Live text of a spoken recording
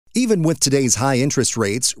Even with today's high interest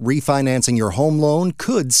rates, refinancing your home loan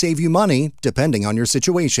could save you money depending on your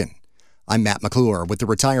situation. I'm Matt McClure with the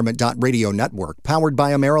Retirement.Radio network powered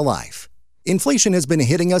by AmeriLife. Inflation has been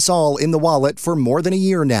hitting us all in the wallet for more than a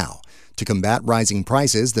year now. To combat rising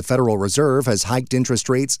prices, the Federal Reserve has hiked interest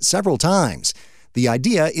rates several times. The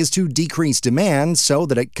idea is to decrease demand so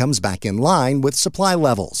that it comes back in line with supply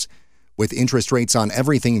levels. With interest rates on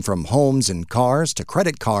everything from homes and cars to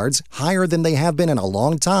credit cards higher than they have been in a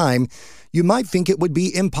long time, you might think it would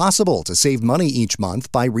be impossible to save money each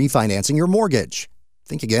month by refinancing your mortgage.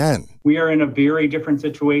 Think again. We are in a very different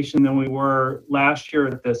situation than we were last year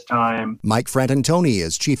at this time. Mike Frantantoni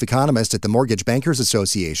is chief economist at the Mortgage Bankers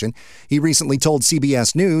Association. He recently told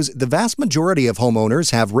CBS News the vast majority of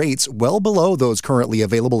homeowners have rates well below those currently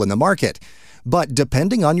available in the market. But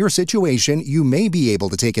depending on your situation, you may be able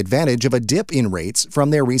to take advantage of a dip in rates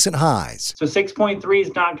from their recent highs. So 6.3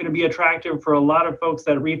 is not going to be attractive for a lot of folks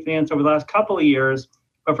that refinanced over the last couple of years.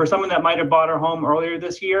 But for someone that might have bought a home earlier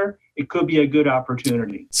this year, it could be a good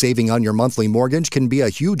opportunity. Saving on your monthly mortgage can be a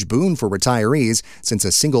huge boon for retirees, since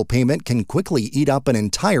a single payment can quickly eat up an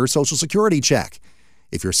entire Social Security check.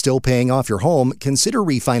 If you're still paying off your home, consider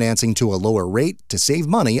refinancing to a lower rate to save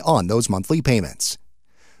money on those monthly payments.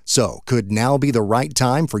 So, could now be the right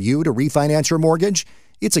time for you to refinance your mortgage?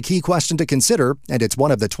 It's a key question to consider, and it's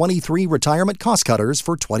one of the 23 retirement cost cutters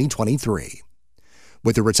for 2023.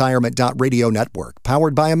 With the Retirement.Radio network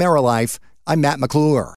powered by AmeriLife, I'm Matt McClure.